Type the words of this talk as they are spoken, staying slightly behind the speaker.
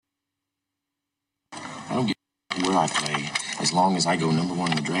I don't give a where I play, as long as I go number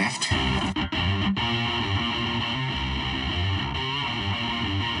one in the draft.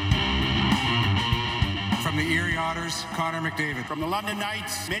 From the Erie Otters, Connor McDavid. From the London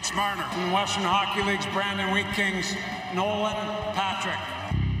Knights, Mitch Marner. From the Western Hockey League's Brandon Wheat Kings, Nolan Patrick.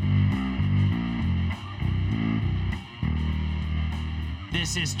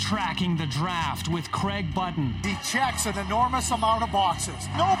 This is Tracking the Draft with Craig Button. He checks an enormous amount of boxes.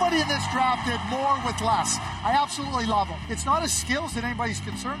 Nobody in this draft did more with less. I absolutely love him. It's not his skills that anybody's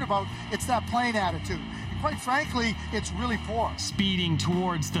concerned about. It's that playing attitude. And quite frankly, it's really poor. Speeding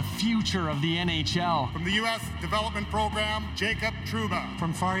towards the future of the NHL. From the U.S. Development Program, Jacob Truba.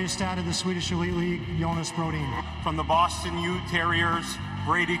 From Färjestad of the Swedish Elite League, Jonas Brodin. From the Boston U Terriers,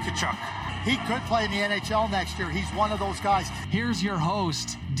 Brady Tkachuk. He could play in the NHL next year. He's one of those guys. Here's your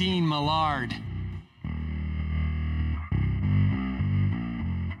host, Dean Millard.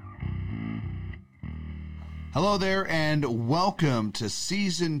 Hello there, and welcome to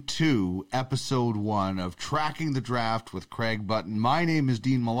Season 2, Episode 1 of Tracking the Draft with Craig Button. My name is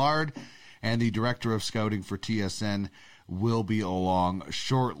Dean Millard, and the Director of Scouting for TSN will be along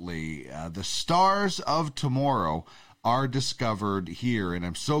shortly. The stars of tomorrow are discovered here, and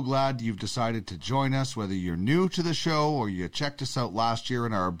I'm so glad you've decided to join us, whether you're new to the show or you checked us out last year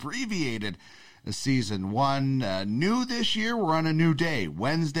in our abbreviated Season 1. New this year, we're on a new day.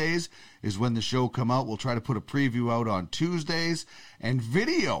 Wednesdays is when the show come out. We'll try to put a preview out on Tuesdays. And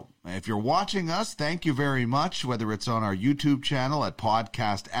video, if you're watching us, thank you very much, whether it's on our YouTube channel at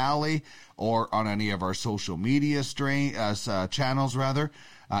Podcast Alley or on any of our social media channels, rather.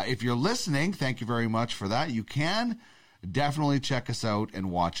 If you're listening, thank you very much for that. You can definitely check us out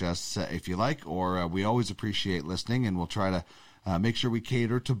and watch us if you like, or we always appreciate listening, and we'll try to make sure we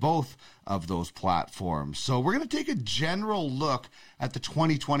cater to both of those platforms. So we're going to take a general look at the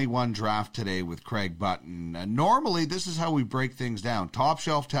 2021 draft today with Craig Button. Normally, this is how we break things down. Top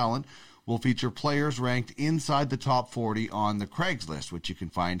Shelf Talent will feature players ranked inside the top 40 on the Craigslist, which you can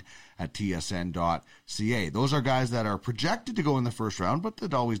find at tsn.ca. Those are guys that are projected to go in the first round, but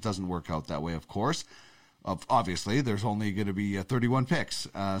that always doesn't work out that way, of course. Obviously, there's only going to be 31 picks,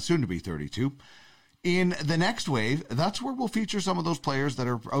 soon to be 32. In the next wave, that's where we'll feature some of those players that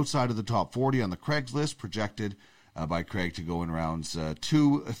are outside of the top 40 on the Craigslist, projected by Craig to go in rounds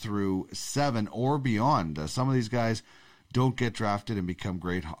 2 through 7 or beyond. Some of these guys don't get drafted and become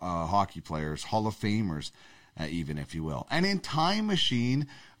great hockey players, Hall of Famers, even, if you will. And in Time Machine,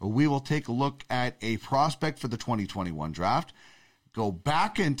 we will take a look at a prospect for the 2021 draft, go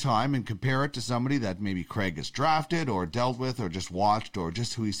back in time and compare it to somebody that maybe Craig has drafted or dealt with or just watched or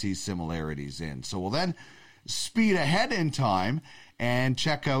just who he sees similarities in. So we'll then speed ahead in time and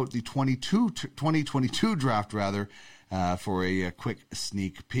check out the 2022 draft, for a quick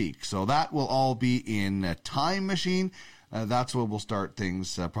sneak peek. So that will all be in Time Machine. That's where we'll start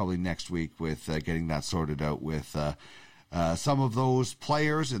things probably next week with getting that sorted out with some of those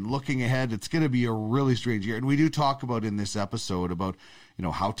players and looking ahead. It's going to be a really strange year. And we do talk about in this episode about,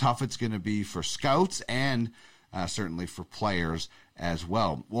 how tough it's going to be for scouts and certainly for players as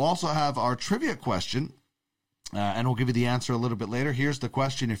well. We'll also have our trivia question, and we'll give you the answer a little bit later. Here's the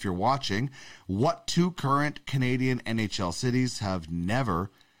question if you're watching. What two current Canadian NHL cities have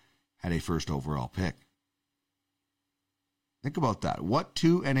never had a first overall pick? Think about that. What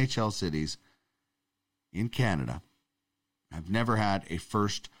two NHL cities in Canada have never had a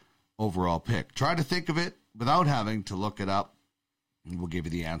first overall pick? Try to think of it without having to look it up, and we'll give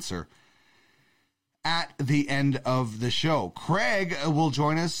you the answer at the end of the show. Craig will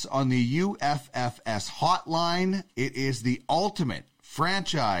join us on the UFFS hotline. It is the ultimate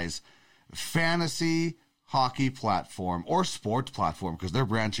franchise fantasy hockey platform or sports platform, because they're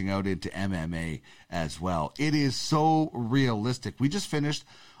branching out into MMA as well. It is so realistic. We just finished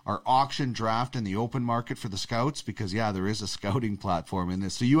our auction draft in the open market for the scouts because, there is a scouting platform in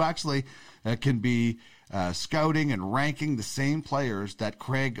this. So you actually can be scouting and ranking the same players that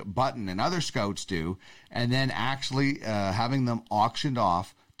Craig Button and other scouts do, and then actually having them auctioned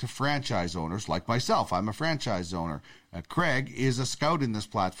off to franchise owners like myself. I'm a franchise owner. Craig is a scout in this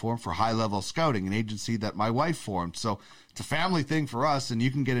platform for High Level Scouting, an agency that my wife formed. So it's a family thing for us, and you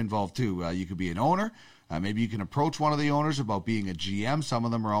can get involved too. You could be an owner. Maybe you can approach one of the owners about being a GM. Some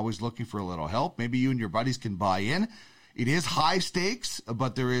of them are always looking for a little help. Maybe you and your buddies can buy in. It is high stakes,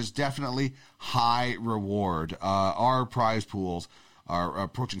 but there is definitely high reward. Our prize pools are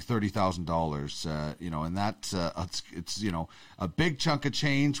approaching $30,000, and that's it's a big chunk of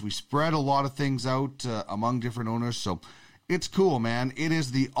change. We spread a lot of things out among different owners, so it's cool, man. It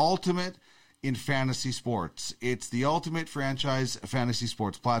is the ultimate in fantasy sports. It's the ultimate franchise fantasy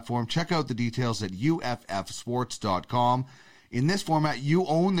sports platform. Check out the details at uffsports.com. In this format, you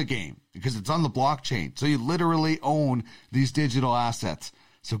own the game because it's on the blockchain. So you literally own these digital assets.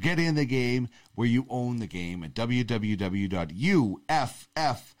 So get in the game where you own the game at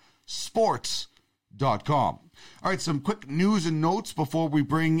www.uffsports.com. All right, some quick news and notes before we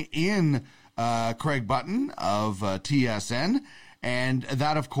bring in Craig Button of TSN. And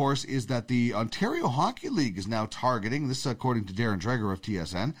that, of course, is that the Ontario Hockey League is now targeting, this according to Darren Dreger of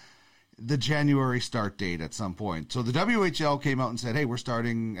TSN, the January start date at some point. So the WHL came out and said, hey, we're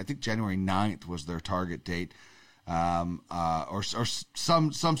starting, I think January 9th was their target date, or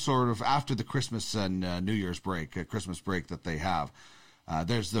some sort of after the Christmas and New Year's break, Christmas break that they have.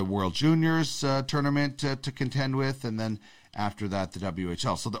 There's the World Juniors tournament to contend with, and then after that, the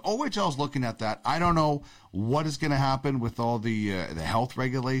WHL. So the OHL is looking at that. I don't know what is going to happen with all the health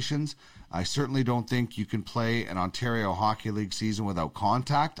regulations. I certainly don't think you can play an Ontario Hockey League season without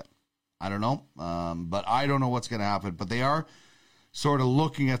contact. I don't know, but I don't know what's going to happen. But they are sort of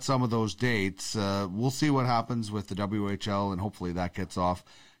looking at some of those dates. We'll see what happens with the WHL, and hopefully that gets off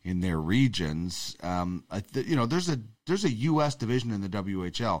in their regions. There's a U.S. division in the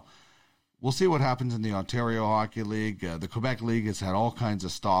WHL. We'll see what happens in the Ontario Hockey League. The Quebec League has had all kinds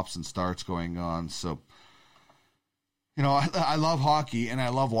of stops and starts going on. So, I love hockey and I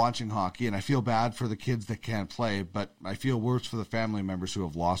love watching hockey, and I feel bad for the kids that can't play, but I feel worse for the family members who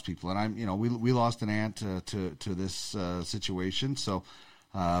have lost people. And we lost an aunt to this situation. So,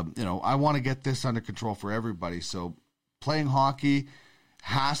 I want to get this under control for everybody. So playing hockey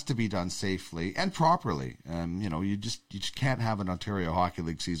has to be done safely and properly. You just can't have an Ontario Hockey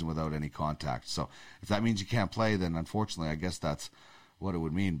League season without any contact. So if that means you can't play, then unfortunately, I guess that's what it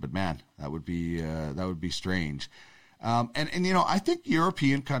would mean. But man, that would be strange. I think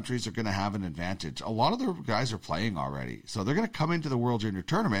European countries are going to have an advantage. A lot of the guys are playing already, so they're going to come into the World Junior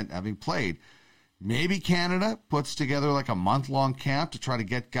Tournament having played. Maybe Canada puts together like a month-long camp to try to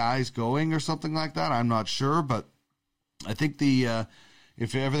get guys going or something like that. I'm not sure, but I think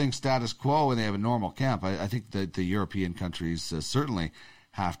if everything's status quo and they have a normal camp, I think that the European countries certainly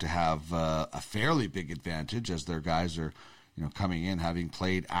have to have a fairly big advantage as their guys are coming in having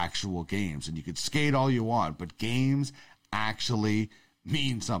played actual games. And you could skate all you want, but games actually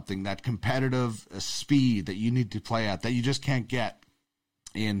mean something. That competitive speed that you need to play at that you just can't get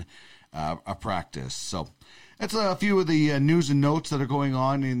in a practice. So that's a few of the news and notes that are going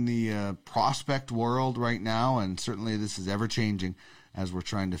on in the prospect world right now. And certainly this is ever changing as we're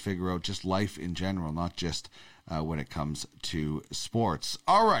trying to figure out just life in general, not just when it comes to sports.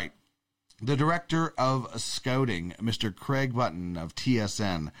 All right. The director of scouting, Mr. Craig Button of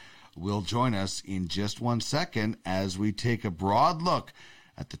TSN, will join us in just 1 second as we take a broad look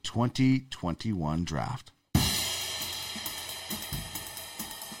at the 2021 draft.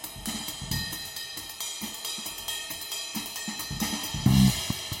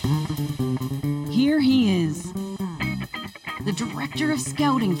 Here he is, the director of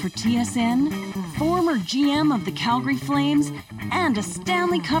scouting for TSN, former GM of the Calgary Flames, and a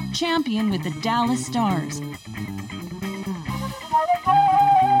Stanley Cup champion with the Dallas Stars.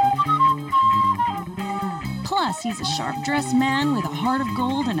 Plus, he's a sharp-dressed man with a heart of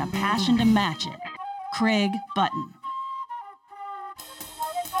gold and a passion to match it. Craig Button.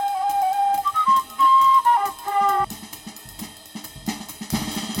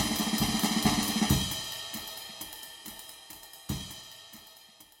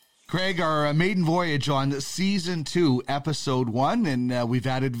 Craig, our maiden voyage on Season 2, Episode 1, and we've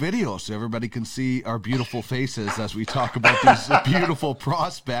added video so everybody can see our beautiful faces as we talk about these beautiful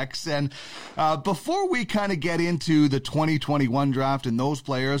prospects. And before we kind of get into the 2021 draft and those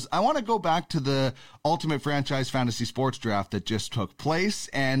players, I want to go back to the Ultimate Franchise Fantasy Sports Draft that just took place.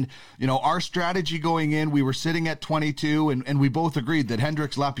 And, our strategy going in, we were sitting at 22, and we both agreed that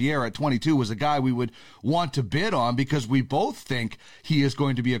Hendrix Lapierre at 22 was a guy we would want to bid on because we both think he is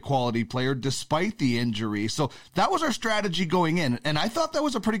going to be a quality player despite the injury. So that was our strategy going in, and I thought that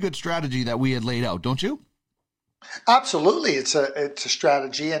was a pretty good strategy that we had laid out, don't you? Absolutely, it's a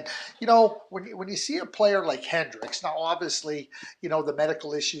strategy, and when you see a player like Hendrix, now obviously the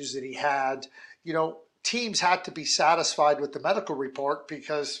medical issues that he had, teams had to be satisfied with the medical report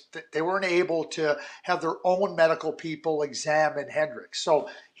because they weren't able to have their own medical people examine Hendrix. So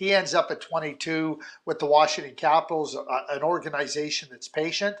he ends up at 22 with the Washington Capitals, an organization that's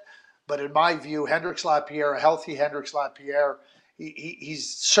patient. But in my view, Hendrix Lapierre, a healthy Hendrix Lapierre,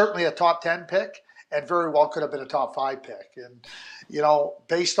 he's certainly a top 10 pick and very well could have been a top 5 pick. And,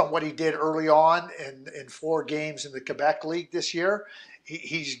 based on what he did early on in 4 games in the Quebec League this year,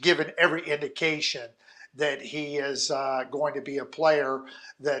 he's given every indication that he is going to be a player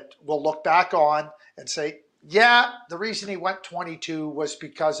that we'll look back on and say, yeah, the reason he went 22 was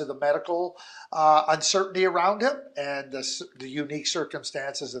because of the medical uncertainty around him and the unique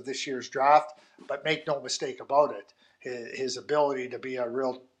circumstances of this year's draft. But make no mistake about it, his ability to be a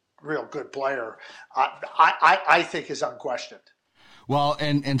real good player, I think, is unquestioned. Well,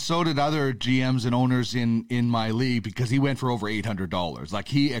 and so did other GMs and owners in my league, because he went for over $800. Like,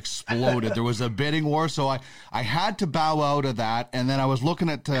 he exploded. There was a bidding war, so I had to bow out of that. And then I was looking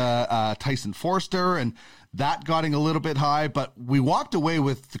at Tyson Forster, and that got a little bit high. But we walked away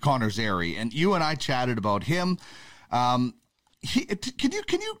with Connor Zary, and you and I chatted about him. Can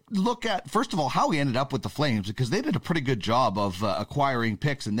you look at, first of all, how he ended up with the Flames, because they did a pretty good job of acquiring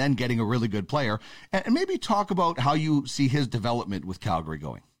picks and then getting a really good player, and maybe talk about how you see his development with Calgary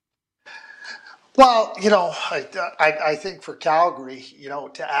going. Well, I think for Calgary,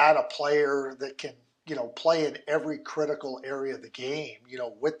 to add a player that can, play in every critical area of the game,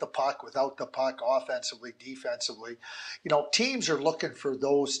 with the puck, without the puck, offensively, defensively, teams are looking for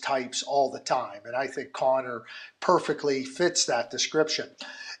those types all the time. And I think Connor perfectly fits that description.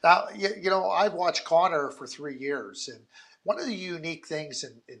 Now, I've watched Connor for 3 years, and one of the unique things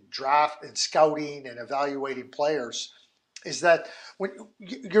in draft and scouting and evaluating players is that when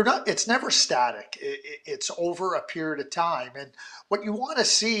it's never static. It's over a period of time. And what you want to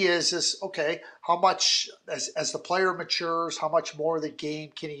see is okay, how much, as the player matures, how much more of the game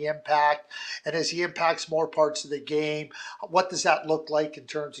can he impact? And as he impacts more parts of the game, what does that look like in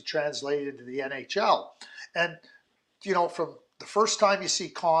terms of translating into the NHL? And, from the first time you see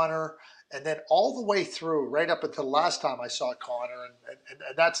Connor, and then all the way through, right up until the last time I saw Connor, and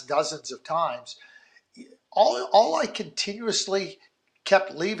that's dozens of times, all I continuously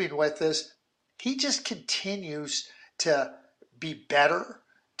kept leaving with is he just continues to be better,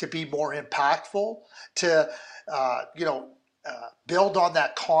 to be more impactful, to build on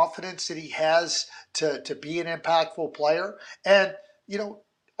that confidence that he has to be an impactful player, and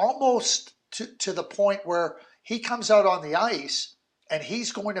almost to the point where he comes out on the ice and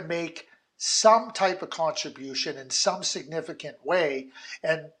he's going to make some type of contribution in some significant way.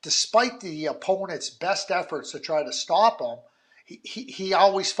 And despite the opponent's best efforts to try to stop him, he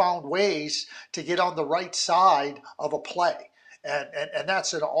always found ways to get on the right side of a play. And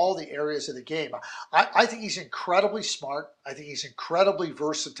that's in all the areas of the game. I think he's incredibly smart. I think he's incredibly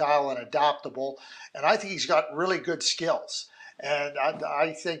versatile and adaptable. And I think he's got really good skills. And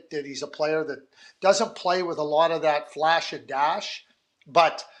I think that he's a player that doesn't play with a lot of that flash and dash,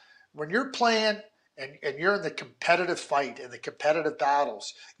 but when you're playing and you're in the competitive fight and the competitive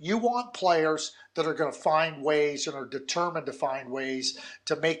battles, you want players that are going to find ways and are determined to find ways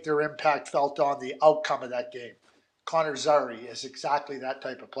to make their impact felt on the outcome of that game. Connor Zary is exactly that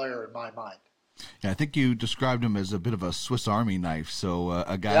type of player in my mind. Yeah, I think you described him as a bit of a Swiss Army knife. So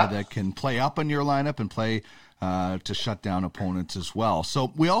a guy that can play up in your lineup and play to shut down opponents as well.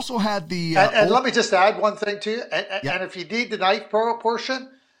 So we also had the... and let me just add one thing to you. And if you need the knife portion,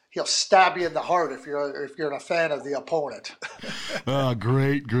 he'll stab you in the heart if you're a fan of the opponent.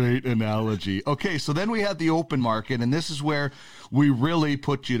 Great analogy. Okay, so then we had the open market, and this is where we really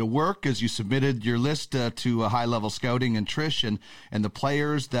put you to work, as you submitted your list to High Level Scouting and Trish and the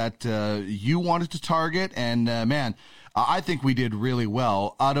players that you wanted to target. And man, I think we did really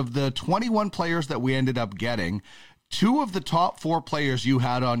well. Out of the 21 players that we ended up getting, 2 of the top 4 players you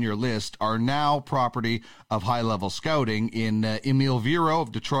had on your list are now property of High Level Scouting in Emil Viro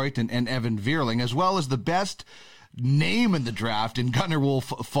of Detroit and Evan Vierling, as well as the best name in the draft in Gunnar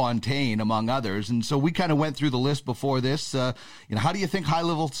Wolf Fontaine, among others. And so we kind of went through the list before this. How do you think High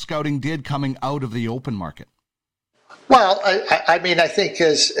Level Scouting did coming out of the open market? Well, I mean, I think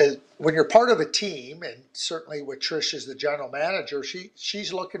as when you're part of a team, and certainly with Trish as the general manager,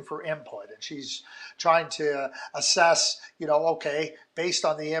 she's looking for input, and she's trying to assess, okay, based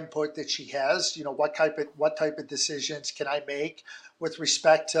on the input that she has, what type of decisions can I make with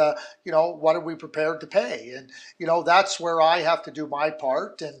respect to, what are we prepared to pay? And, that's where I have to do my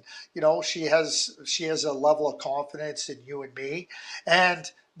part. And, she has a level of confidence in you and me. And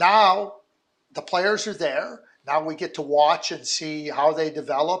now the players are there. Now we get to watch and see how they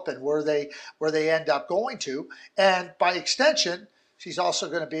develop and where they end up going to. And by extension, she's also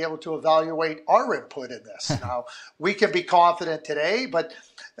going to be able to evaluate our input in this. Now, we can be confident today, but,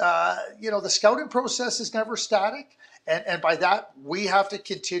 the scouting process is never static. And by that, we have to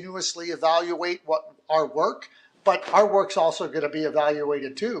continuously evaluate what our work, but our work's also going to be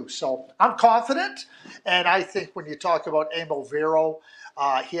evaluated too. So I'm confident. And I think when you talk about Emil Viro,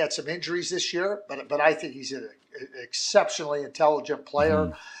 he had some injuries this year, but I think he's in exceptionally intelligent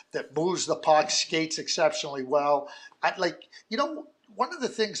player that moves the puck, skates exceptionally well. One of the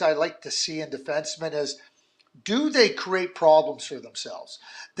things I like to see in defensemen is, do they create problems for themselves?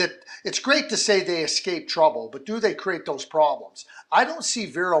 That it's great to say they escape trouble, but do they create those problems? I don't see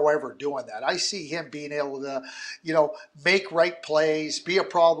Vero ever doing that. I see him being able to, make right plays, be a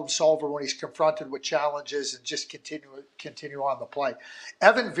problem solver when he's confronted with challenges, and just continue on the play.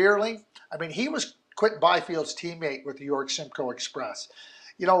 Evan Veerling, he was Quentin Byfield's teammate with the York Simcoe Express.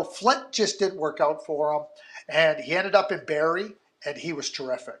 Flint just didn't work out for him, and he ended up in Barrie. And he was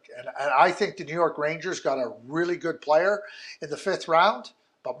terrific. And I think the New York Rangers got a really good player in the 5th round.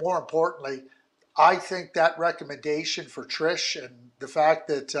 But more importantly, I think that recommendation for Trish and the fact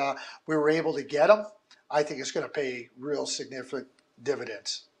that we were able to get him, I think it's going to pay real significant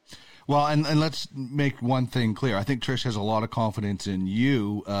dividends. Well, and let's make one thing clear. I think Trish has a lot of confidence in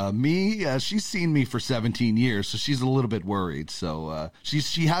you. She's seen me for 17 years, so she's a little bit worried. So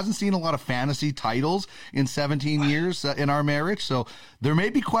she hasn't seen a lot of fantasy titles in 17 years in our marriage. So there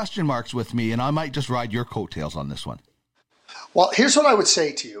may be question marks with me, and I might just ride your coattails on this one. Well, here's what I would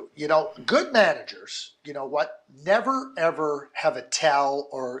say to you. Good managers, never, ever have a tell,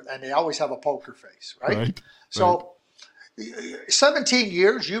 and they always have a poker face, right? So. Right. 17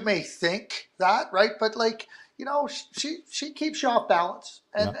 years, you may think that, right? But she keeps you off balance,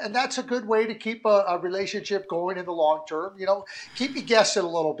 and that's a good way to keep a relationship going in the long term. Keep you guessing a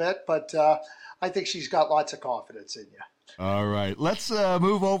little bit, but I think she's got lots of confidence in you. All right, let's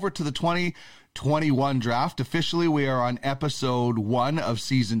move over to the 2021 draft. Officially, we are on episode 1 of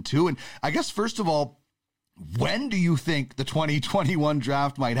season 2, and I guess first of all, when do you think the 2021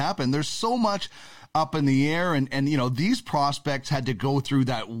 draft might happen? There's so much up in the air, and these prospects had to go through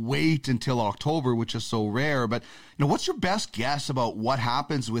that wait until October, which is so rare. But what's your best guess about what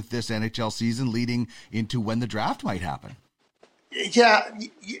happens with this NHL season leading into when the draft might happen? Yeah,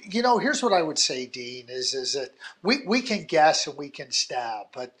 here's what I would say, Dean, is that we can guess and we can stab,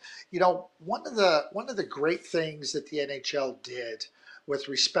 but one of the great things that the NHL did with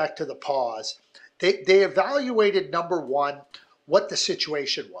respect to the pause, they evaluated, number one, what the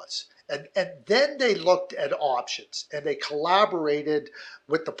situation was. And then they looked at options, and they collaborated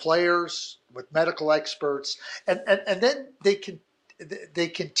with the players, with medical experts, and then they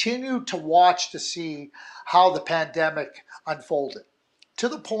continued to watch to see how the pandemic unfolded, to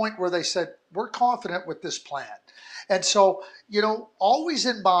the point where they said, we're confident with this plan. And so, always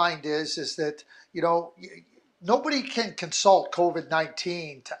in mind is that, nobody can consult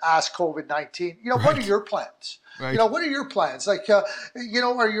COVID-19 to ask COVID-19, what are your plans? Right. What are your plans? Are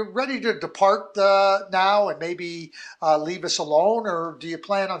you ready to depart now and maybe leave us alone, or do you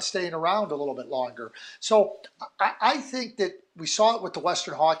plan on staying around a little bit longer? So I think that we saw it with the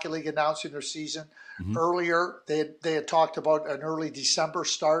Western Hockey League announcing their season earlier. They had talked about an early December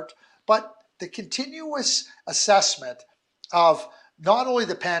start, but the continuous assessment of not only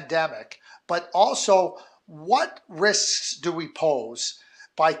the pandemic, but also what risks do we pose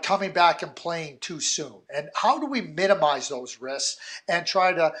by coming back and playing too soon? And how do we minimize those risks and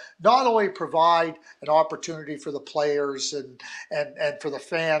try to not only provide an opportunity for the players and for the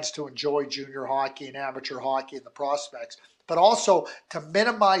fans to enjoy junior hockey and amateur hockey and the prospects, but also to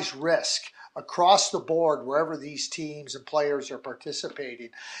minimize risk across the board wherever these teams and players are participating.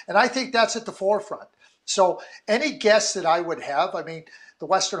 And I think that's at the forefront. So any guess that I would have, the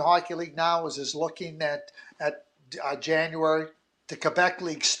Western Hockey League now is looking at January. The Quebec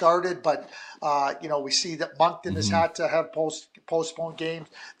League started, but we see that Moncton has had to have postponed games.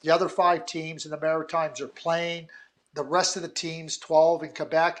 The other 5 teams in the Maritimes are playing. The rest of the teams, 12 in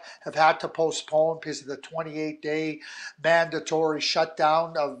Quebec, have had to postpone because of the 28-day mandatory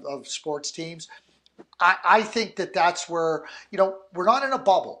shutdown of sports teams. I think that's where, we're not in a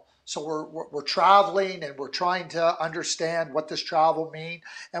bubble. So we're traveling, and we're trying to understand what does travel mean,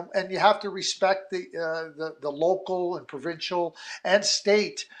 and you have to respect the local and provincial and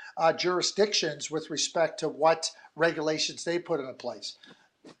state jurisdictions with respect to what regulations they put into place.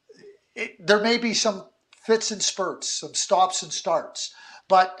 There may be some fits and spurts, some stops and starts,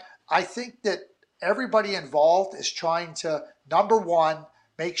 but I think that everybody involved is trying to, number one,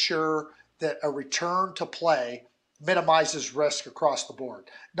 make sure that a return to play minimizes risk across the board.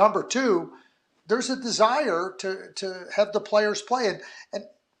 Number two, there's a desire to have the players play, and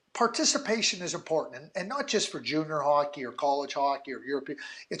participation is important, and not just for junior hockey or college hockey or European.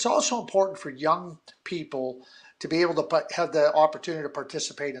 It's also important for young people to be able to have the opportunity to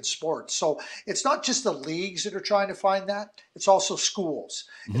participate in sports. So it's not just the leagues that are trying to find that. It's also schools.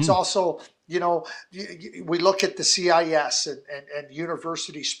 It's also, we look at the CIS and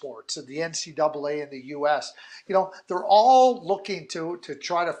university sports and the NCAA in the U.S. They're all looking to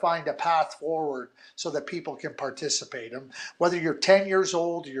try to find a path forward so that people can participate. And whether you're 10 years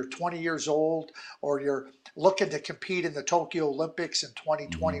old, or you're 20 years old, or you're looking to compete in the Tokyo Olympics in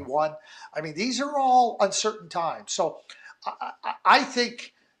 2021, I mean, these are all uncertain times. So I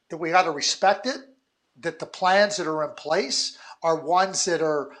think that we got to respect it, that the plans that are in place are ones that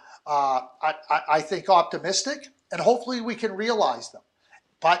are, I think, optimistic, and hopefully we can realize them.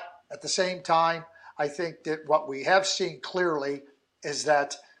 But at the same time, I think that what we have seen clearly is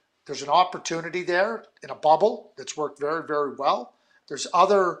that there's an opportunity there in a bubble that's worked very, very well. There's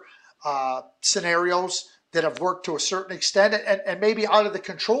other scenarios that have worked to a certain extent and maybe out of the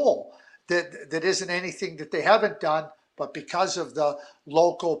control that isn't anything that they haven't done, but because of the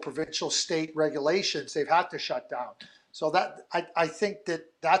local, provincial, state regulations, they've had to shut down. So that I think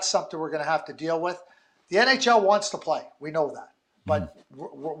that's something we're going to have to deal with. The NHL wants to play. We know that. But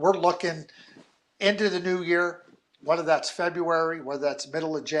we're looking into the new year, whether that's February, whether that's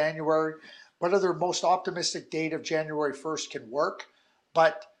middle of January, whether their most optimistic date of January 1st can work.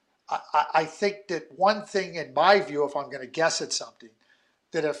 But I think that one thing, in my view, if I'm going to guess at something,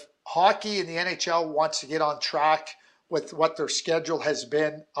 that if hockey and the NHL wants to get on track with what their schedule has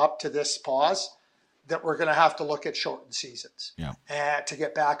been up to this pause, that we're going to have to look at shortened seasons to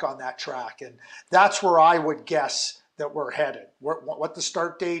get back on that track. And that's where I would guess that we're headed. What the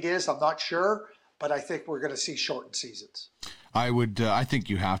start date is, I'm not sure, but I think we're going to see shortened seasons. I think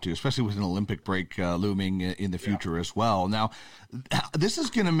you have to, especially with an Olympic break looming in the future as well. Now, this is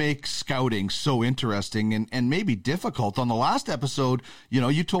going to make scouting so interesting and maybe difficult. On the last episode,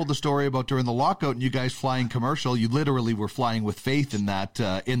 you told the story about during the lockout and you guys flying commercial. You literally were flying with faith in that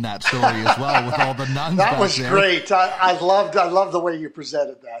story as well, with all the nuns. That was great. I loved the way you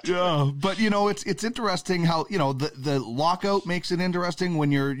presented that. Yeah, but it's interesting how the lockout makes it interesting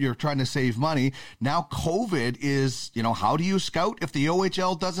when you're trying to save money. Now COVID is how do you scout if the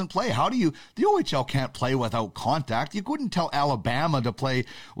OHL doesn't play? The OHL can't play without contact. You couldn't tell Alabama to play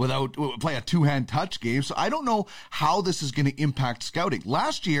a two-hand touch game. So I don't know how this is going to impact scouting.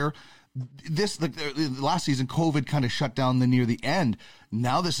 Last year, last season, COVID kind of shut down near the end.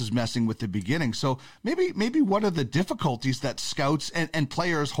 Now this is messing with the beginning. So maybe what are the difficulties that scouts and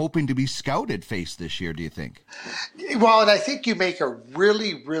players hoping to be scouted face this year, do you think? Well, and I think you make a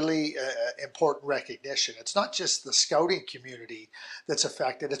really, really important recognition. It's not just the scouting community that's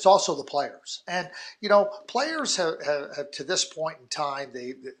affected. It's also the players. And, players have to this point in time,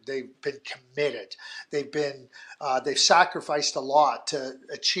 they've been committed. They've sacrificed a lot to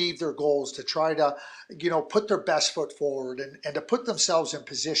achieve their goals, to try to, put their best foot forward and to put themselves in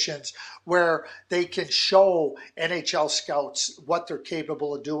positions where they can show NHL scouts what they're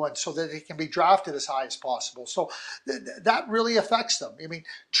capable of doing so that they can be drafted as high as possible. So that really affects them. I mean,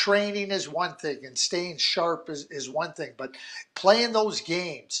 training is one thing and staying sharp is one thing, but playing those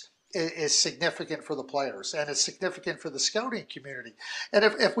games is significant for the players and it's significant for the scouting community. And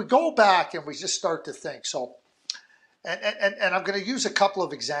if we go back and we just start to think, and I'm going to use a couple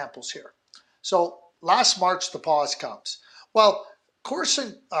of examples here. So last March, the pause comes. Well,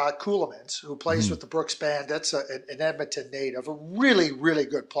 Corson Ceulemans, who plays with the Brooks Bandits, an Edmonton native, a really, really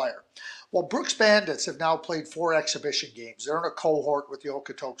good player. Well, Brooks Bandits have now played 4 exhibition games. They're in a cohort with the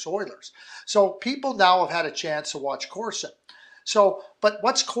Okotoks Oilers. So people now have had a chance to watch Corson. But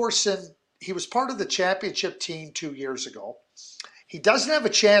what's Corson? He was part of the championship team 2 years ago. He doesn't have a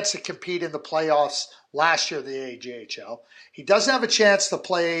chance to compete in the playoffs last year, the AJHL. He doesn't have a chance to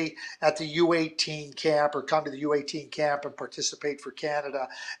play at the U18 camp or come to the U18 camp and participate for Canada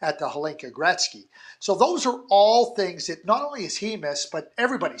at the Hlinka Gretzky. So those are all things that not only has he missed, but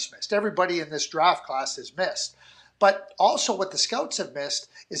everybody's missed. Everybody in this draft class has missed. But also what the scouts have missed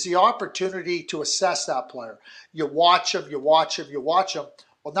is the opportunity to assess that player. You watch him, you watch him, you watch him.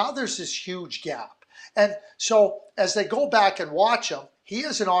 Well, now there's this huge gap. And so as they go back and watch him, he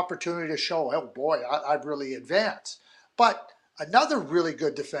has an opportunity to show, oh boy, I've really advanced. But another really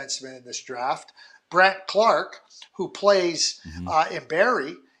good defenseman in this draft, Brent Clark, who plays in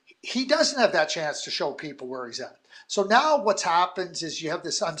Barrie, he doesn't have that chance to show people where he's at. So now what's happens is you have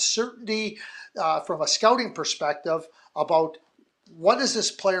this uncertainty from a scouting perspective about what is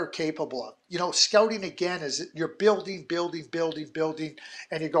this player capable of? Scouting again is you're building,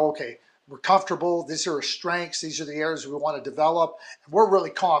 and you go, okay, we're comfortable. These are our strengths. These are the areas we want to develop. And we're really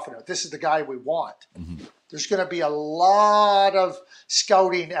confident. This is the guy we want. There's going to be a lot of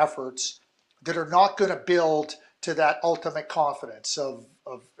scouting efforts that are not going to build to that ultimate confidence of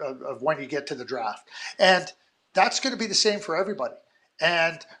when you get to the draft. And that's going to be the same for everybody.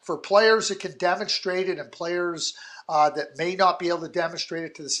 And for players that can demonstrate it and players that may not be able to demonstrate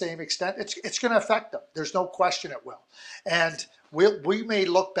it to the same extent, it's going to affect them. There's no question it will. And we may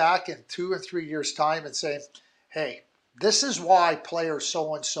look back in 2 or 3 years' time and say, hey, this is why player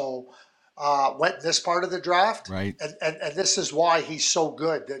so-and-so went in this part of the draft. Right. And this is why he's so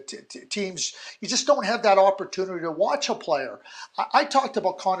good. The teams, you just don't have that opportunity to watch a player. I talked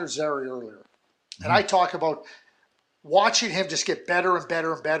about Connor Zary earlier, and I talk about watching him just get better and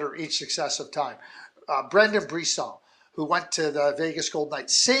better and better each successive time. Brendan Brisson, who went to the Vegas Golden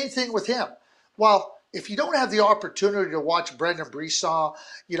Knights, same thing with him. Well, if you don't have the opportunity to watch Brendan Brisson,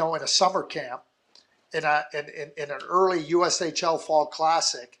 in a summer camp, in an early USHL Fall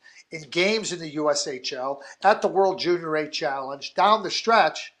Classic, in games in the USHL, at the World Junior A Challenge, down the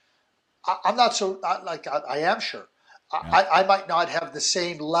stretch, I'm not so, I am sure. Yeah. I might not have the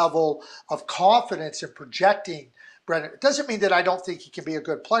same level of confidence in projecting Brendan. It doesn't mean that I don't think he can be a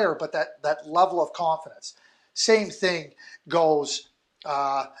good player, but that level of confidence. Same thing goes,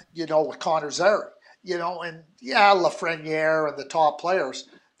 with Connor Zary, and Lafreniere and the top players.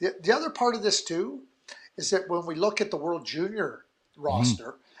 The other part of this too is that when we look at the World Junior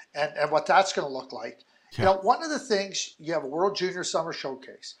roster and what that's going to look like, one of the things, you have a World Junior Summer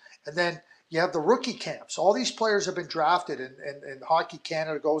Showcase, and then you have the rookie camps. All these players have been drafted, and Hockey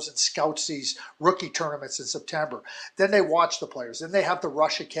Canada goes and scouts these rookie tournaments in September. Then they watch the players. Then they have the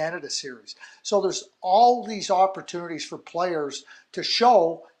Russia-Canada series. So there's all these opportunities for players to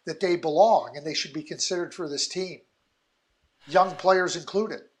show that they belong and they should be considered for this team, young players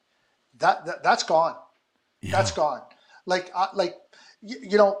included. That's gone. Yeah. That's gone.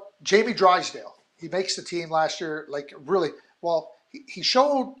 Jamie Drysdale, he makes the team last year, he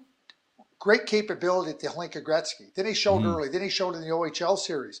showed great capability at the Hlinka Gretzky. Then he showed early. Then he showed in the OHL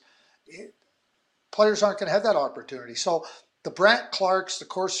series. Players aren't going to have that opportunity. So the Brandt Clarks, the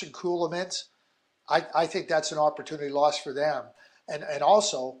Corson Kuhlmans, I think that's an opportunity lost for them. And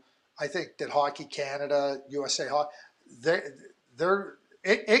also, I think that Hockey Canada, USA Hockey,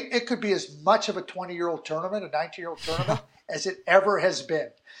 it could be as much of a 20-year-old tournament, a 19-year-old tournament, as it ever has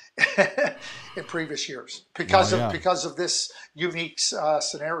been in previous years because of this unique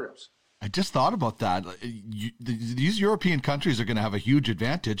scenarios. I just thought about that. These European countries are going to have a huge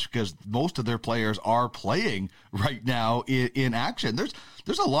advantage because most of their players are playing right now in action.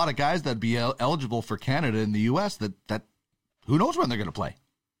 There's a lot of guys that'd be eligible for Canada in the U.S. that who knows when they're going to play.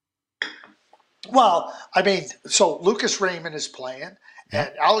 Well, so Lucas Raymond is playing,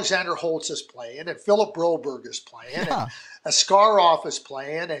 and Alexander Holtz is playing, and Philip Broberg is playing, and Askarov is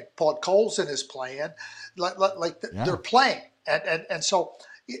playing, and Paul Colson is playing. They're playing, and so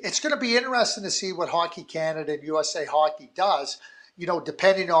it's going to be interesting to see what Hockey Canada and USA Hockey does,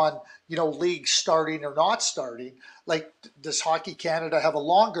 depending on, leagues starting or not starting. Does Hockey Canada have a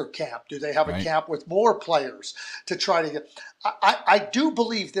longer camp? Do they have a camp with more players to try to get? I do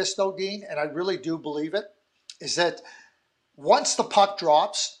believe this, though, Dean, and I really do believe it, is that once the puck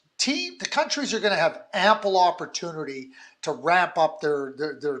drops, the countries are going to have ample opportunity to ramp up their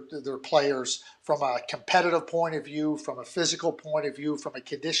players from a competitive point of view, from a physical point of view, from a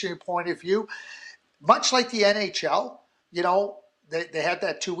conditioning point of view. Much like the NHL, they had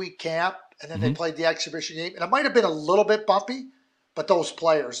that 2-week camp, and then they played the exhibition game. And it might have been a little bit bumpy, but those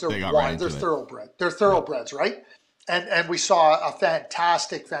players, they're thoroughbred. They're thoroughbreds, right? And we saw a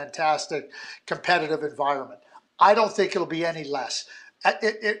fantastic competitive environment. I don't think it'll be any less.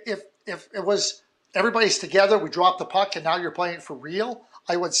 If it was everybody's together, we drop the puck, and now you're playing for real,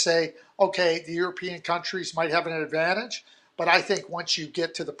 I would say, okay, the European countries might have an advantage. But I think once you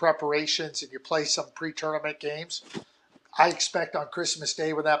get to the preparations and you play some pre-tournament games, I expect on Christmas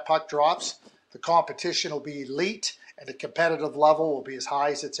Day when that puck drops, the competition will be elite and the competitive level will be as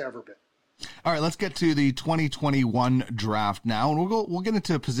high as it's ever been. All right, let's get to the 2021 draft now, and we'll get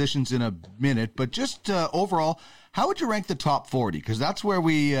into positions in a minute. But just overall, how would you rank the top 40? Because that's where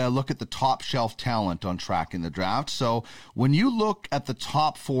we look at the top shelf talent on Tracking the Draft. So when you look at the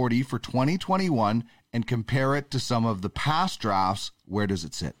top 40 for 2021 and compare it to some of the past drafts, where does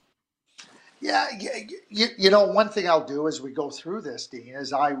it sit? Yeah, one thing I'll do as we go through this, Dean,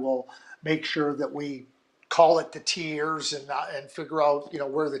 is I will make sure that we call it the tiers and figure out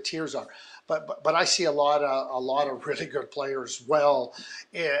where the tiers are. But I see a lot of really good players well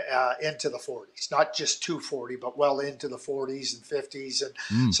into the 40s, not just 240, but well into the 40s and 50s,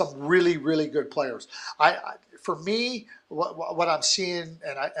 and some really, really good players. for me, what I'm seeing,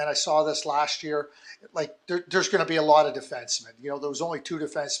 and I saw this last year, like there's going to be a lot of defensemen. There was only 2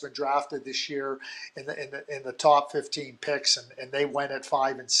 defensemen drafted this year in the top 15 picks, and they went at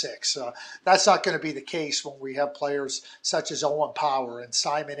 5 and 6. That's not going to be the case when we have players such as Owen Power and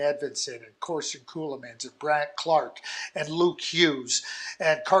Simon Edvinsson and Corson Ceulemans and Brandt Clarke and Luke Hughes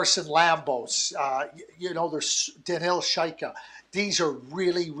and Carson Lambos. There's Daniil Shaika. These are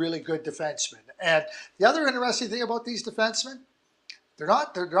really, really good defensemen. And the other interesting thing about these defensemen, they're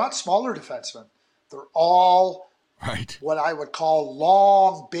not smaller defensemen. They're all what I would call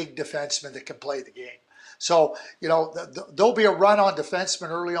long, big defensemen that can play the game. So, there'll be a run on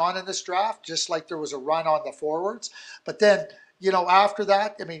defensemen early on in this draft, just like there was a run on the forwards. But then, after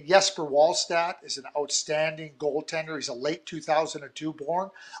that, Jesper Wallstedt is an outstanding goaltender. He's a late 2002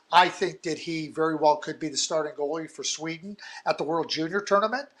 born. I think that he very well could be the starting goalie for Sweden at the World Junior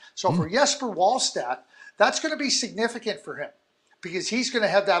Tournament. So for Jesper Wallstedt, that's going to be significant for him, because he's going to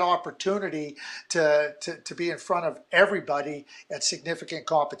have that opportunity to be in front of everybody at significant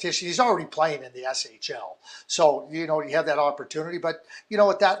competition. He's already playing in the SHL. So, you have that opportunity. But,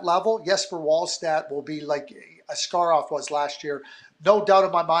 at that level, Jesper Wallstedt will be like Askarov was last year. No doubt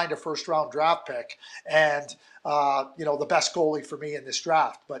in my mind, a first-round draft pick. And, the best goalie for me in this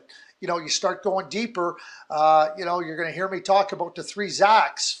draft. But, you start going deeper, you're going to hear me talk about the 3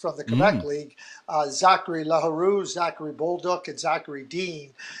 Zachs from the Quebec League, Zachary Leroux, Zachary Bolduc, and Zachary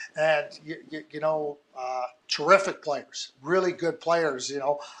Dean. And, terrific players, really good players,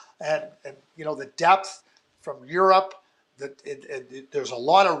 and the depth from Europe. There's a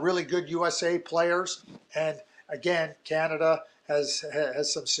lot of really good USA players. And, again, Canada has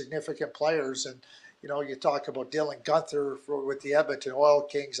some significant players. And, you talk about Dylan Guenther with the Edmonton Oil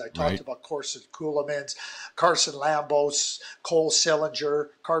Kings. I talked about Corson Ceulemans, Carson Lambos, Cole Sillinger.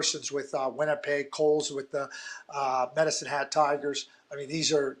 Carson's with Winnipeg. Cole's with the Medicine Hat Tigers.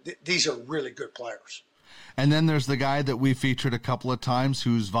 These are really good players. And then there's the guy that we featured a couple of times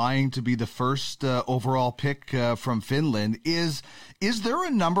who's vying to be the first overall pick from Finland. Is there a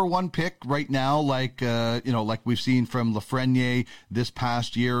number 1 pick right now, like we've seen from Lafreniere this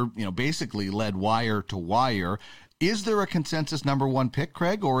past year, basically led wire to wire? Is there a consensus number 1 pick,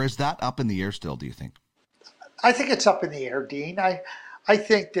 Craig, or is that up in the air still, do you think? I think it's up in the air, Dean. I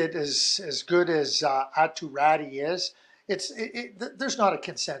think that as good as Aatu Räty is, there's not a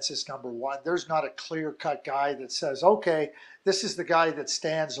consensus number 1. There's not a clear-cut guy that says, okay, this is the guy that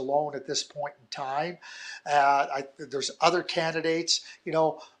stands alone at this point in time. There's other candidates.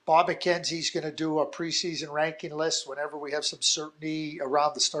 Bob McKenzie's going to do a preseason ranking list whenever we have some certainty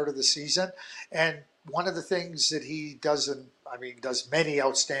around the start of the season. And one of the things that he does many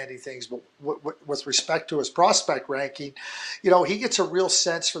outstanding things, but with respect to his prospect ranking, he gets a real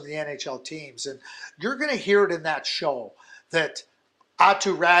sense from the NHL teams. And you're going to hear it in that show that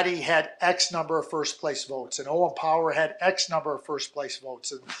Aatu Räty had X number of first-place votes, and Owen Power had X number of first-place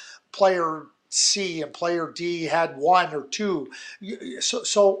votes, and player C and player D had 1 or 2.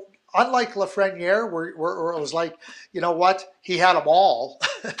 So unlike Lafreniere, where it was like, he had them all,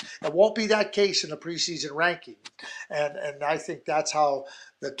 it won't be that case in the preseason ranking. And I think that's how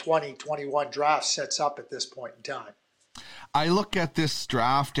the 2021 draft sets up at this point in time. I look at this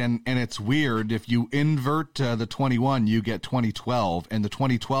draft and it's weird. If you invert the 21, you get 2012, and the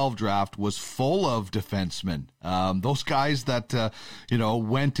 2012 draft was full of defensemen. Those guys that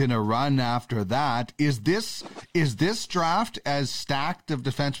went in a run after that. Is this draft as stacked of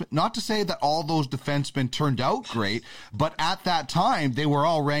defensemen? Not to say that all those defensemen turned out great, but at that time they were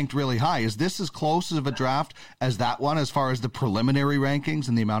all ranked really high. Is this as close of a draft as that one, as far as the preliminary rankings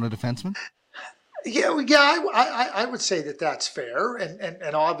and the amount of defensemen? Yeah, I would say that that's fair.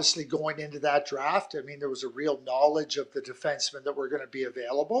 And obviously going into that draft, there was a real knowledge of the defensemen that were going to be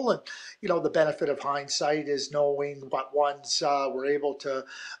available. And, the benefit of hindsight is knowing what ones were able to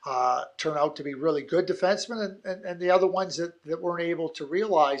turn out to be really good defensemen and the other ones that weren't able to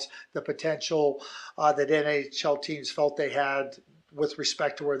realize the potential that NHL teams felt they had with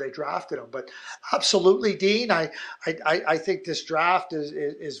respect to where they drafted them. But absolutely, Dean, I think this draft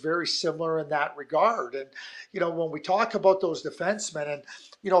is very similar in that regard. And, when we talk about those defensemen, and,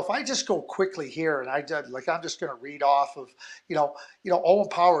 if I just go quickly here, and I'm just going to read off of, Owen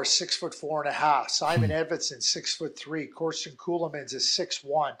Power is 6'4.5", Simon Edvinsson 6'3", Corson Ceulemans is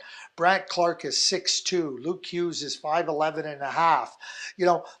 6'1", Brandt Clarke is 6'2", Luke Hughes is 5'11.5".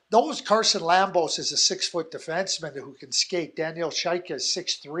 Those Carson Lambos is a 6-foot defenseman who can skate. Daniil Shaika is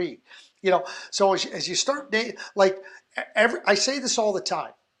 6'3". So as you start, I say this all the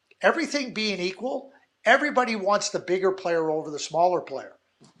time, everything being equal, everybody wants the bigger player over the smaller player.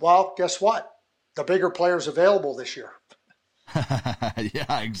 Well, guess what? the bigger players available this year.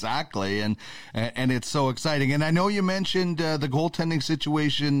 Yeah, exactly, and it's so exciting. And I know you mentioned the goaltending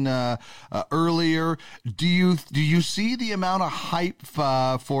situation earlier. Do you see the amount of hype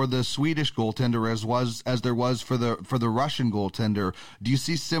for the Swedish goaltender as there was for the Russian goaltender? Do you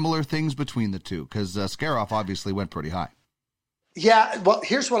see similar things between the two? Because Skarov obviously went pretty high. Yeah, well,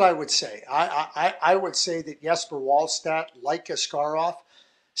 here's what I would say. I would say that Jesper Wallstedt, like Askarov,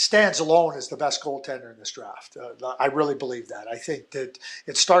 stands alone as the best goaltender in this draft. I really believe that. I think that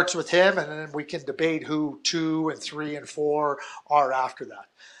it starts with him, and then we can debate who 2 and 3 and 4 are after that.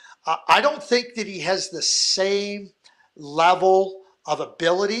 I don't think that he has the same level of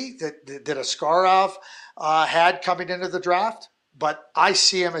ability that Askarov had coming into the draft, but I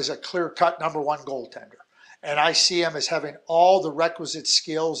see him as a clear-cut number 1 goaltender. And I see him as having all the requisite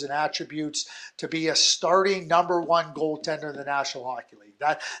skills and attributes to be a starting number 1 goaltender in the National Hockey League.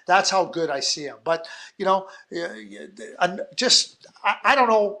 That's how good I see him. But, you know, I don't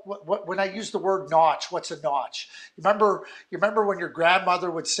know when I use the word notch, what's a notch? You remember when your grandmother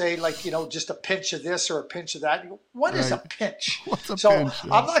would say, like, you know, just a pinch of this or a pinch of that? You go, what is a pinch? What's a pinch? Yes.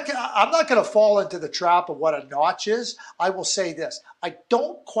 I'm not going to fall into the trap of what a notch is. I will say this. I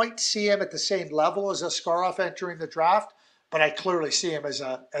don't quite see him at the same level as Askarov entering the draft, but I clearly see him as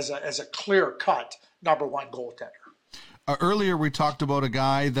a clear-cut number 1 goaltender. Earlier, we talked about a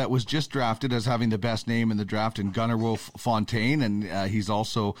guy that was just drafted as having the best name in the draft in Gunnar Wolf Fontaine, and he's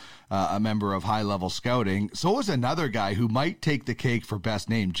also a member of High Level Scouting. So is another guy who might take the cake for best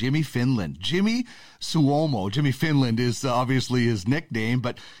name, Jimmy Finland. Jimmy Suomo. Jimmy Finland is obviously his nickname,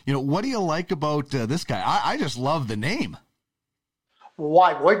 but you know, what do you like about this guy? I just love the name.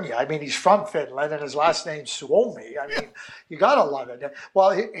 Why wouldn't you? I mean, he's from Finland, and his last name's Suomi. I mean, you gotta love it. Well,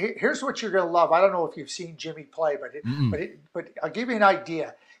 here's what you're gonna love. I don't know if you've seen Jimmy play, but I'll give you an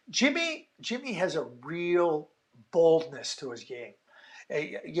idea. Jimmy has a real boldness to his game.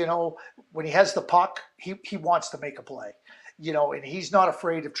 You know, when he has the puck, he wants to make a play. You know, and he's not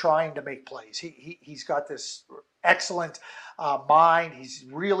afraid of trying to make plays. He's got this excellent mind. He's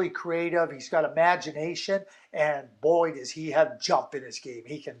really creative. He's got imagination. And boy, does he have jump in his game.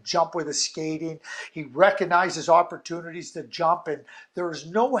 He can jump with his skating. He recognizes opportunities to jump, and there is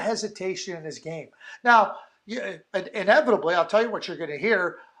no hesitation in his game. Now, inevitably, I'll tell you what you're going to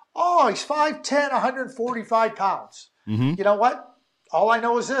hear. Oh, he's 5'10", 145 pounds. Mm-hmm. You know what? All I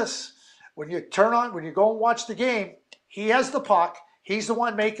know is this. When you go and watch the game, he has the puck. He's the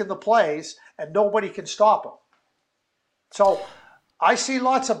one making the plays, and nobody can stop him. So I see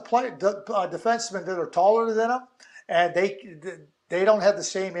lots of defensemen that are taller than him, and they don't have the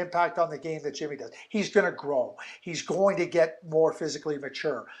same impact on the game that Jimmy does. He's going to grow. He's going to get more physically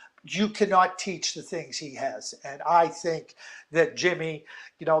mature. You cannot teach the things he has. And I think that Jimmy,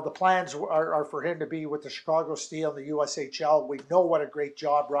 you know, the plans are for him to be with the Chicago Steel, the USHL. We know what a great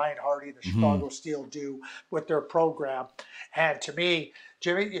job Ryan Hardy and the Chicago Steel do with their program. And to me,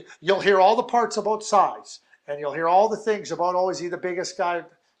 Jimmy, you'll hear all the parts about size, and you'll hear all the things about, oh, is he the biggest guy?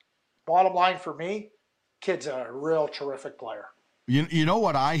 Bottom line for me, kid's a real terrific player. You know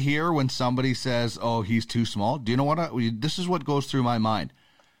what I hear when somebody says, oh, he's too small? Do you know what? This is what goes through my mind.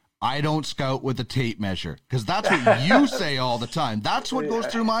 I don't scout with a tape measure, because that's what you say all the time. That's what goes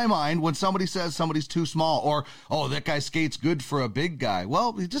through my mind when somebody says somebody's too small, or, oh, that guy skates good for a big guy.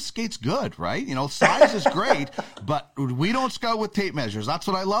 Well, he just skates good, right? You know, size is great, but we don't scout with tape measures. That's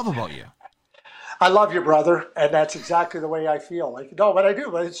what I love about you. I love you, brother, and that's exactly the way I feel. Like, no, but I do,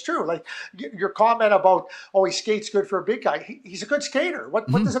 but it's true. Like your comment about, oh, he skates good for a big guy. He's a good skater. What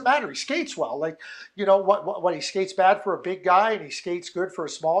does it matter? He skates well. Like, you know, what he skates bad for a big guy and he skates good for a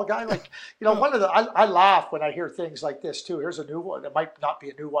small guy. Like, you know, I laugh when I hear things like this too. Here's a new one. It might not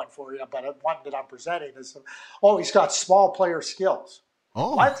be a new one for you, but one that I'm presenting is, oh, he's got small player skills.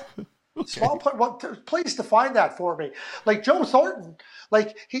 Oh, what? Okay. Small player. Well, please define that for me. Like Joe Thornton,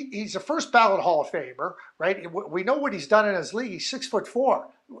 like he's a first ballot Hall of Famer, right? We know what he's done in his league. He's 6'4".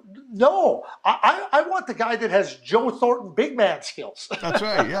 No, I want the guy that has Joe Thornton big man skills. That's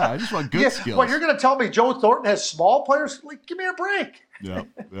right. Yeah, I just want good skills. Well, you're going to tell me Joe Thornton has small players? Like, give me a break. Yeah,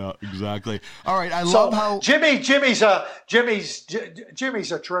 exactly. All right, I love how Jimmy's a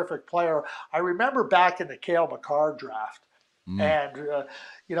terrific player. I remember back in the Cale Makar draft. And,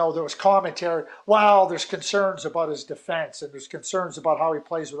 you know, there was commentary, well, there's concerns about his defense and there's concerns about how he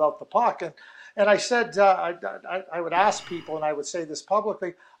plays without the puck. And I said, I would ask people, and I would say this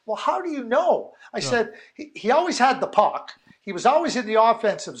publicly, well, how do you know? I said, he always had the puck. He was always in the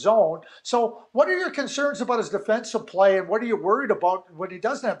offensive zone. So what are your concerns about his defensive play, and what are you worried about when he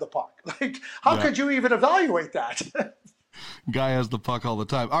doesn't have the puck? Like, how could you even evaluate that? Guy has the puck all the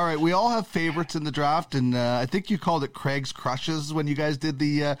time. All right, we all have favorites in the draft, and I think you called it Craig's Crushes when you guys did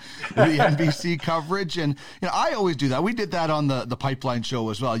the NBC coverage. And I always do that. We did that on the Pipeline show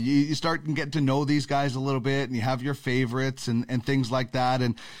as well. You start and get to know these guys a little bit, and you have your favorites and things like that.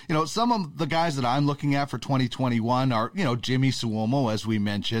 And some of the guys that I'm looking at for 2021 are Jimmy Suomo, as we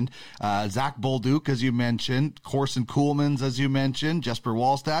mentioned, Zach Bolduc, as you mentioned, Corson Kuhlmans, as you mentioned, Jesper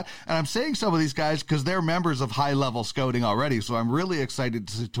Wallstedt. And I'm saying some of these guys because they're members of high-level scouting already, so I'm really excited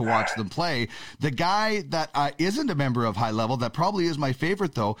to watch them play. The guy that isn't a member of high level, that probably is my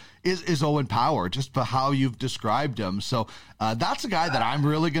favorite, though, is Owen Power, just for how you've described him. So that's a guy that I'm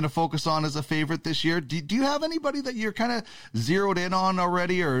really going to focus on as a favorite this year. Do you have anybody that you're kind of zeroed in on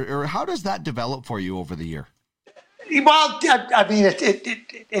already, or how does that develop for you over the year? Well, I mean,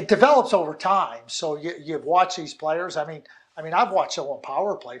 it develops over time. So you watch these players. I mean, I've watched Owen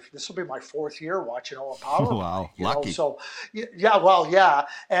Power play. This will be my 4th year watching Owen Power. Wow, play, lucky. So, yeah.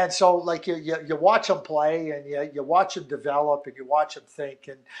 And so, like, you watch him play, and you watch him develop, and you watch him think,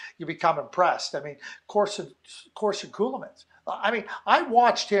 and you become impressed. I mean, Corson Kuhlmans. I mean, I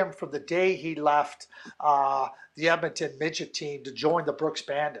watched him from the day he left the Edmonton midget team to join the Brooks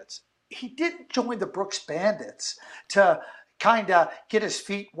Bandits. He didn't join the Brooks Bandits to kind of get his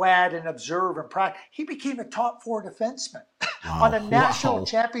feet wet and observe and practice. He became a top 4 defenseman on a national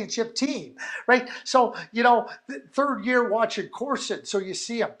championship team, right? So, the 3rd year watching Corson, so you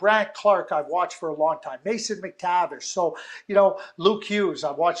see him. Brant Clark, I've watched for a long time. Mason McTavish. So, Luke Hughes,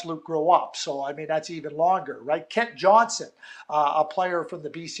 I've watched Luke grow up. So, I mean, that's even longer, right? Kent Johnson, a player from the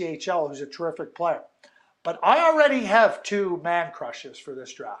BCHL who's a terrific player. But I already have 2 man crushes for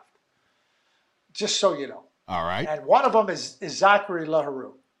this draft, just so you know. All right. And one of them is Zachary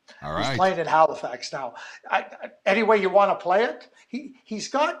Leheroux. All right. Who's playing in Halifax now. Any way you want to play it, he's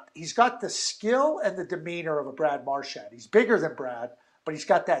got the skill and the demeanor of a Brad Marchand. He's bigger than Brad, but he's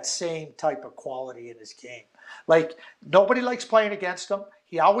got that same type of quality in his game. Like, nobody likes playing against him.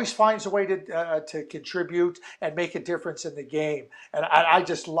 He always finds a way to contribute and make a difference in the game. And I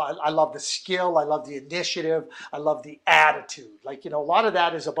love the skill. I love the initiative. I love the attitude. Like, a lot of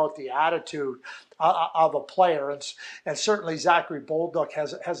that is about the attitude of a player. And certainly Zachary Bolduc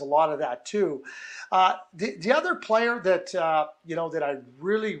has a lot of that too. The other player that, that I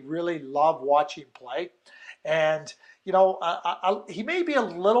really, really love watching play, and, he may be a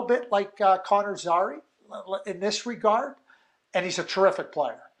little bit like Connor Zary in this regard, and he's a terrific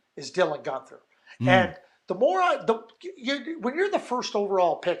player, is Dylan Guenther. And the more when you're the first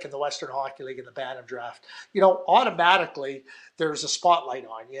overall pick in the Western Hockey League in the Bantam draft, automatically there's a spotlight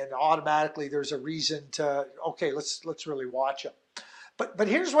on you, and automatically there's a reason to, okay, let's really watch him. But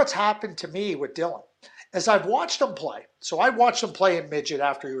here's what's happened to me with Dylan. As I've watched him play, so I watched him play in midget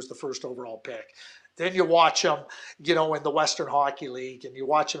after he was the first overall pick. Then you watch him, in the Western Hockey League, and you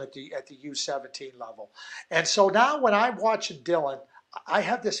watch him at the U17 level. And so now when I'm watching Dylan, I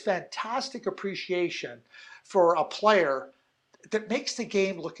have this fantastic appreciation for a player that makes the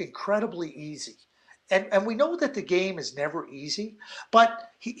game look incredibly easy. And we know that the game is never easy,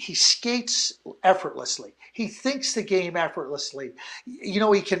 but he skates effortlessly. He thinks the game effortlessly.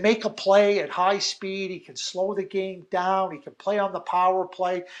 He can make a play at high speed. He can slow the game down. He can play on the power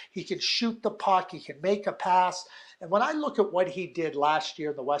play. He can shoot the puck. He can make a pass. And when I look at what he did last year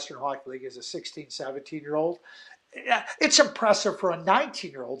in the Western Hockey League as a 16, 17-year-old, it's impressive for a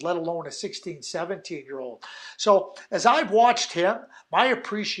 19-year-old, let alone a 16, 17-year-old. So as I've watched him, my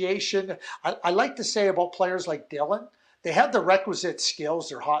appreciation, I like to say about players like Dylan, they have the requisite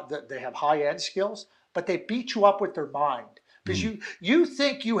skills. They have high-end skills, but they beat you up with their mind. Because you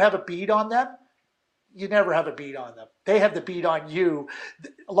think you have a beat on them, you never have a beat on them. They have the beat on you.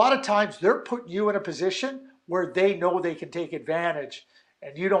 A lot of times they're putting you in a position where they know they can take advantage,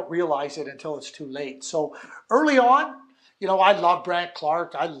 and you don't realize it until it's too late. So early on, I love Brant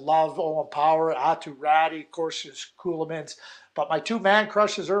Clark. I love Owen Power, Atu Ratti, of course, Kuhlmans. But my 2 man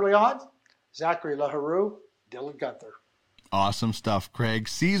crushes early on, Zachary Leheroux, Dylan Guenther. Awesome stuff, Craig.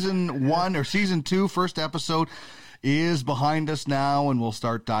 Season 1 or Season 2, first episode is behind us now, and we'll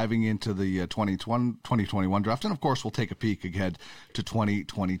start diving into the 2021 draft. And, of course, we'll take a peek ahead to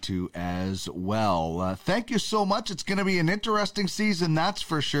 2022 as well. Thank you so much. It's going to be an interesting season, that's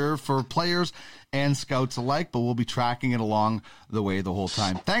for sure, for players and scouts alike, but we'll be tracking it along the way the whole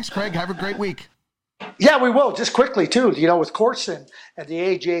time. Thanks, Craig. Have a great week. Yeah, we will. Just quickly, too, with Corson and the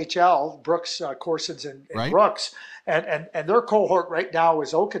AJHL, Brooks, Corson's and right. Brooks, and their cohort right now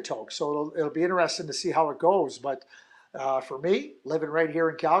is Okotoks. So it'll be interesting to see how it goes. But for me, living right here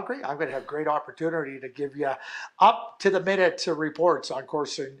in Calgary, I'm going to have great opportunity to give you up-to-the-minute reports on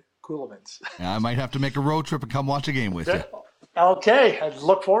Corson Kuhlmans. I might have to make a road trip and come watch a game with you. Okay, I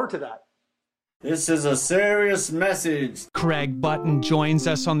look forward to that. This is a serious message. Craig Button joins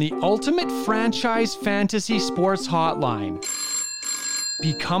us on the Ultimate Franchise Fantasy Sports Hotline.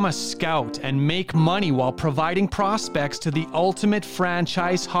 Become a scout and make money while providing prospects to the Ultimate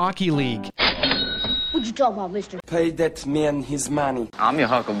Franchise Hockey League. What you talking about, mister? Pay that man his money. I'm your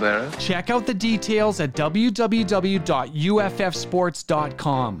huckleberry. Check out the details at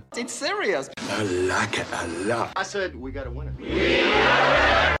www.uffsports.com. It's serious. I like it a lot. I said we got a winner.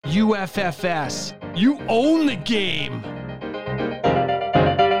 UFFS. You own the game.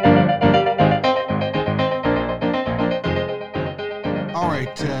 All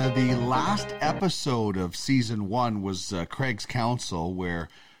right, the last episode of season 1 was Craig's Counsel, where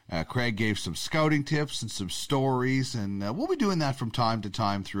Craig gave some scouting tips and some stories, and we'll be doing that from time to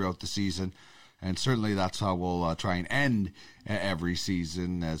time throughout the season. And certainly that's how we'll try and end every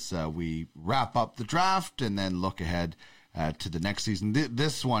season as we wrap up the draft and then look ahead to the next season.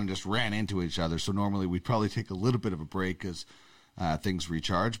 This one just ran into each other, so normally we'd probably take a little bit of a break as things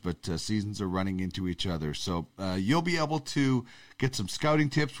recharge, but seasons are running into each other. So you'll be able to get some scouting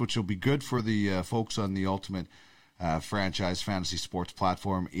tips, which will be good for the folks on the Ultimate Franchise Fantasy Sports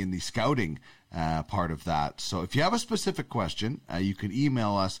platform in the scouting part of that. So if you have a specific question, you can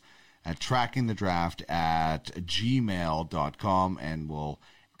email us at trackingthedraft@gmail.com, and we'll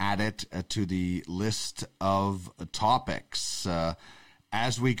add it to the list of topics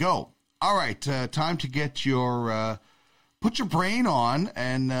as we go. All right, time to get your put your brain on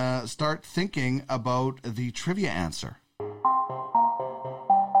and start thinking about the trivia answer.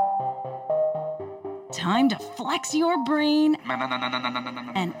 Time to flex your brain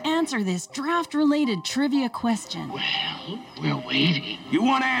and answer this draft-related trivia question. Well, we're waiting. You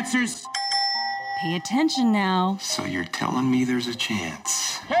want answers? Pay attention now. So you're telling me there's a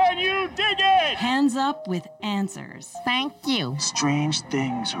chance? Can you dig it? Hands up with answers. Thank you. Strange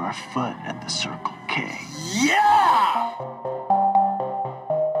things are afoot at the Circle K. Yeah!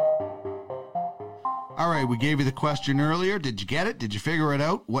 All right, we gave you the question earlier. Did you get it? Did you figure it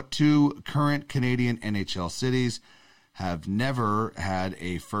out? What two current Canadian NHL cities have never had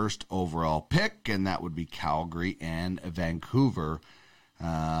a first overall pick? And that would be Calgary and Vancouver.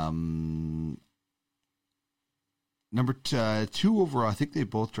 Number 2 overall, I think they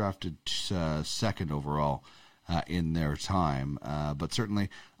both drafted second overall in their time. But certainly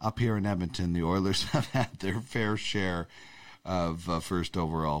up here in Edmonton, the Oilers have had their fair share of first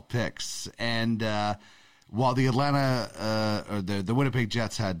overall picks. And while the the Winnipeg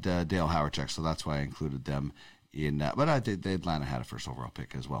Jets had Dale Hawerchuk, so that's why I included them in that. But the Atlanta had a first overall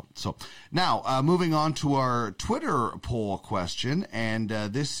pick as well. So now moving on to our Twitter poll question, and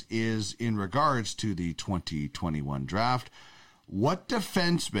this is in regards to the 2021 draft. What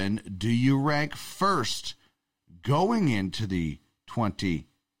defenseman do you rank first going into the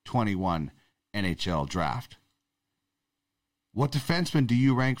 2021 NHL draft? What defenseman do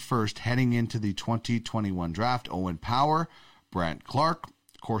you rank first heading into the 2021 draft? Owen Power, Brandt Clarke,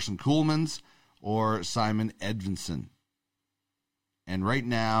 Corson Kuhlmans, or Simon Edvinsson? And right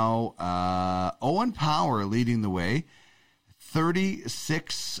now, Owen Power leading the way,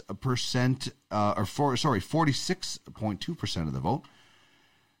 46.2% of the vote.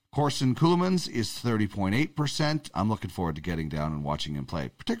 Corson Kuhlmans is 30.8%. I'm looking forward to getting down and watching him play,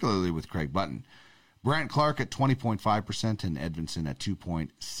 particularly with Craig Button. Brandt Clarke at 20.5% and Edvinsson at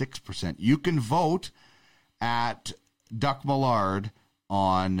 2.6%. You can vote at Duck Millard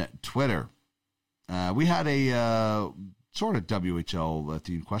on Twitter. We had a sort of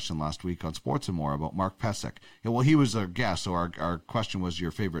WHL-themed question last week on Sports and More about Mark Pesek. Yeah, well, he was our guest, so our question was your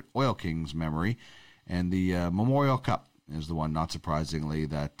favorite Oil Kings memory. And the Memorial Cup is the one, not surprisingly,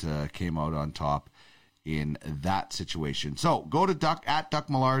 that came out on top in that situation. So go to Duck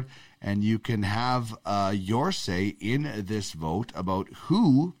Millard, and you can have your say in this vote about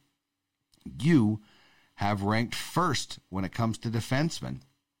who you have ranked first when it comes to defensemen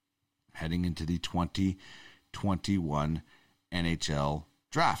heading into the 2021 NHL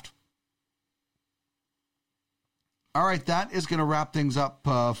draft. All right, that is going to wrap things up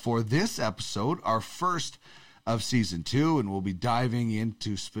for this episode, our first of season 2, and we'll be diving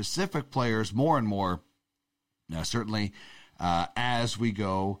into specific players more and more, certainly as we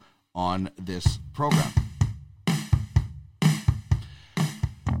go on this program.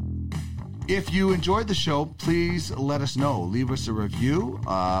 If you enjoyed the show, please let us know. Leave us a review,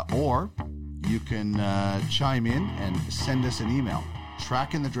 or you can chime in and send us an email.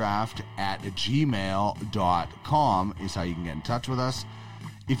 trackingthedraft@gmail.com is how you can get in touch with us.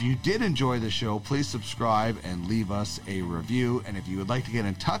 If you did enjoy the show, please subscribe and leave us a review. And if you would like to get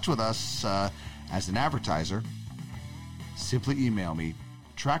in touch with us as an advertiser, simply email me,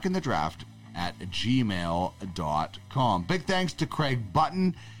 trackingthedraft@gmail.com. Big thanks to Craig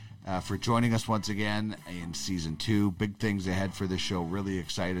Button for joining us once again in Season 2. Big things ahead for this show. Really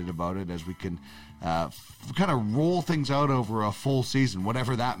excited about it as we can kind of roll things out over a full season,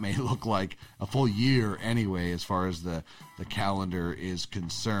 whatever that may look like, a full year anyway, as far as the calendar is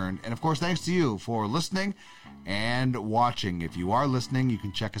concerned. And, of course, thanks to you for listening and watching. If you are listening, you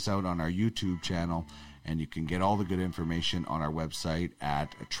can check us out on our YouTube channel, and you can get all the good information on our website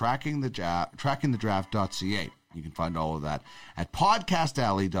at trackingthedraft.ca. You can find all of that at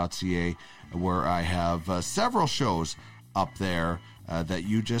podcastalley.ca, where I have several shows up there that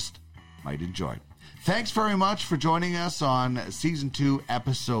you just might enjoy. Thanks very much for joining us on Season 2,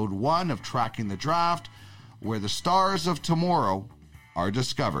 Episode 1 of Tracking the Draft, where the stars of tomorrow are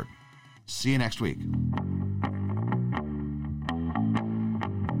discovered. See you next week.